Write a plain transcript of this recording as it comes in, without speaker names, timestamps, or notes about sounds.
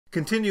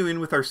Continuing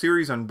with our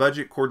series on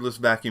budget cordless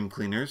vacuum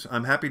cleaners,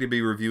 I'm happy to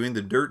be reviewing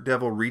the Dirt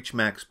Devil Reach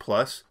Max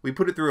Plus. We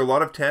put it through a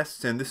lot of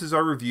tests, and this is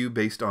our review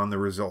based on the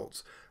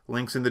results.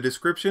 Links in the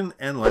description,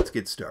 and let's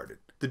get started.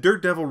 The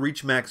Dirt Devil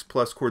Reach Max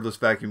Plus cordless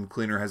vacuum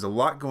cleaner has a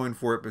lot going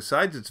for it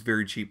besides its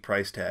very cheap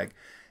price tag.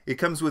 It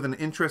comes with an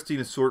interesting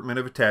assortment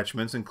of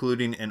attachments,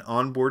 including an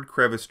onboard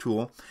crevice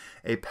tool,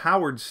 a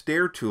powered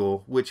stair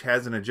tool, which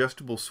has an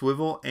adjustable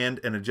swivel and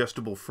an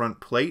adjustable front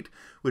plate,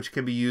 which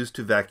can be used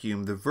to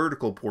vacuum the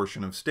vertical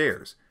portion of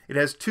stairs. It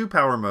has two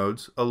power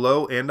modes, a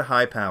low and a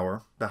high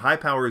power. The high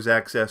power is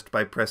accessed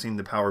by pressing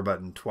the power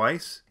button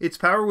twice. Its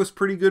power was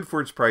pretty good for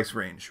its price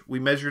range. We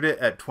measured it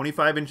at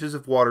 25 inches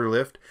of water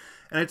lift,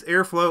 and its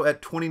airflow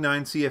at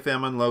 29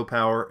 CFM on low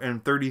power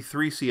and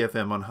 33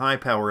 CFM on high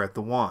power at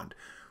the wand,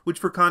 which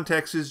for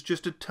context is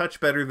just a touch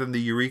better than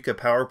the Eureka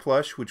Power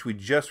Plush, which we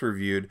just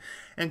reviewed,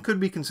 and could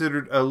be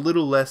considered a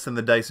little less than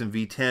the Dyson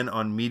V10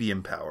 on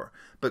medium power,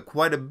 but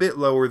quite a bit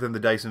lower than the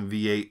Dyson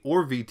V8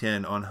 or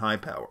V10 on high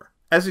power.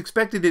 As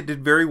expected, it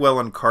did very well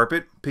on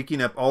carpet,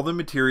 picking up all the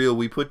material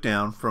we put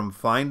down, from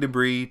fine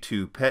debris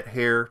to pet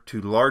hair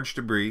to large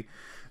debris.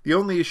 The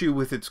only issue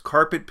with its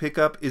carpet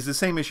pickup is the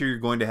same issue you're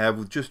going to have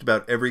with just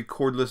about every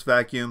cordless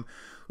vacuum,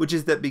 which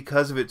is that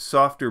because of its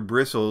softer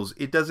bristles,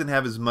 it doesn't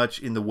have as much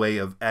in the way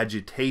of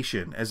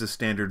agitation as a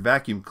standard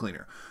vacuum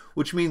cleaner,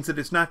 which means that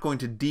it's not going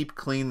to deep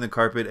clean the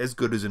carpet as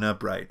good as an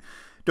upright.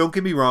 Don't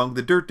get me wrong,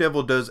 the Dirt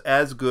Devil does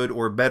as good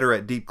or better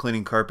at deep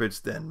cleaning carpets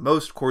than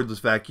most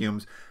cordless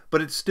vacuums, but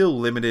it's still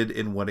limited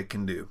in what it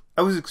can do.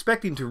 I was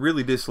expecting to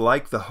really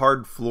dislike the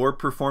hard floor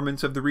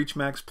performance of the Reach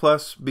Max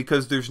Plus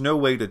because there's no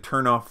way to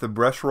turn off the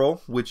brush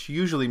roll, which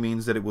usually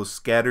means that it will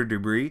scatter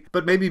debris,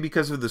 but maybe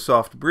because of the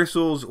soft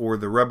bristles or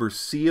the rubber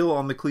seal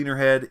on the cleaner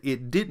head,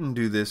 it didn't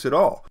do this at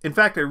all. In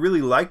fact, I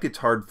really liked its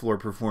hard floor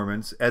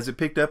performance as it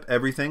picked up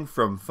everything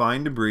from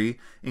fine debris,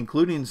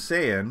 including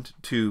sand,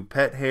 to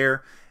pet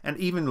hair, and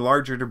even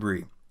larger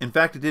debris. In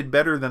fact, it did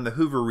better than the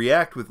Hoover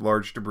React with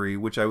large debris,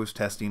 which I was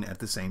testing at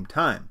the same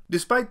time.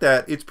 Despite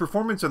that, its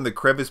performance on the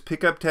crevice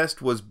pickup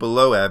test was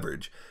below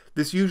average.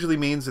 This usually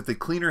means that the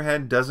cleaner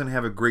head doesn't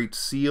have a great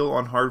seal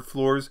on hard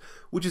floors,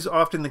 which is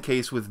often the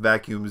case with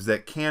vacuums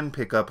that can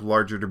pick up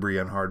larger debris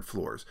on hard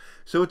floors.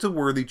 So it's a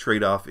worthy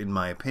trade-off in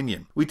my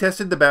opinion. We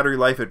tested the battery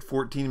life at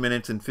 14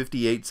 minutes and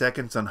 58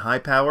 seconds on high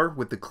power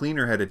with the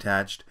cleaner head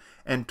attached,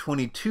 and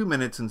 22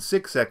 minutes and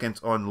 6 seconds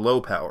on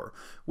low power,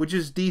 which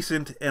is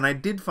decent, and I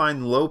did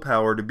find low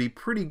power to be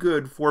pretty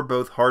good for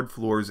both hard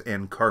floors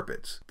and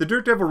carpets. The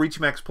Dirt Devil Reach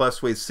Max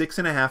Plus weighs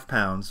 6.5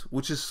 pounds,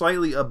 which is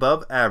slightly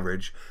above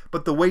average,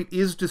 but the weight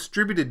is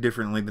distributed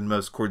differently than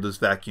most cordless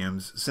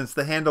vacuums, since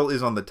the handle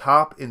is on the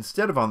top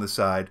instead of on the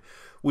side,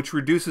 which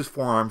reduces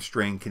forearm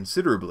strain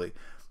considerably.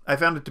 I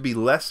found it to be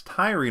less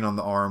tiring on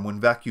the arm when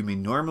vacuuming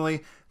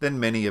normally than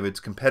many of its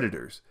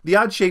competitors. The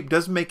odd shape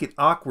does make it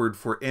awkward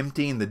for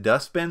emptying the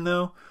dustbin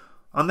though.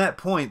 On that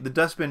point, the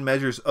dustbin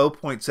measures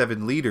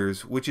 0.7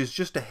 liters, which is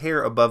just a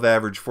hair above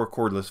average for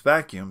cordless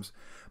vacuums,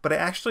 but I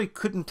actually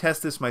couldn't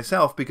test this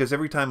myself because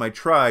every time I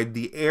tried,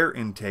 the air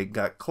intake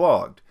got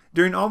clogged.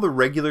 During all the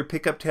regular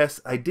pickup tests,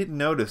 I didn't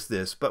notice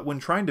this, but when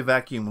trying to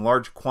vacuum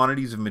large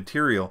quantities of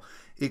material,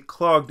 it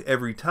clogged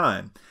every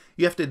time.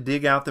 You have to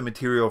dig out the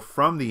material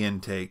from the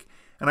intake,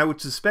 and I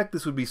would suspect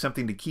this would be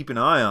something to keep an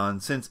eye on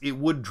since it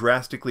would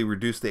drastically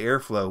reduce the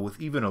airflow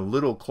with even a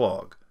little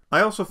clog.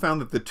 I also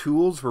found that the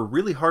tools were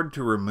really hard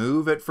to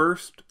remove at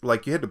first,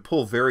 like you had to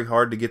pull very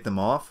hard to get them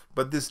off,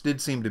 but this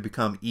did seem to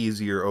become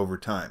easier over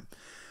time.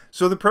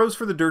 So the pros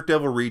for the Dirt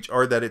Devil Reach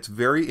are that it's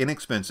very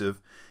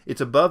inexpensive,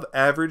 it's above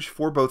average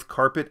for both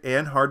carpet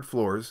and hard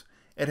floors,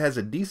 it has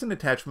a decent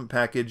attachment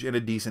package and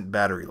a decent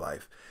battery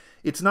life.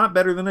 It's not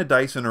better than a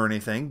Dyson or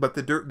anything, but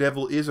the Dirt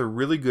Devil is a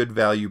really good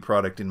value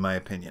product in my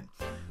opinion.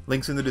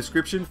 Links in the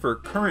description for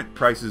current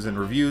prices and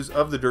reviews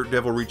of the Dirt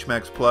Devil Reach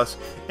Max Plus,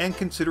 and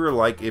consider a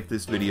like if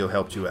this video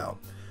helped you out.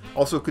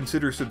 Also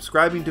consider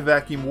subscribing to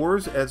Vacuum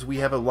Wars as we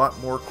have a lot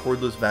more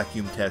cordless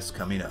vacuum tests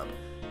coming up.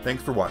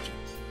 Thanks for watching.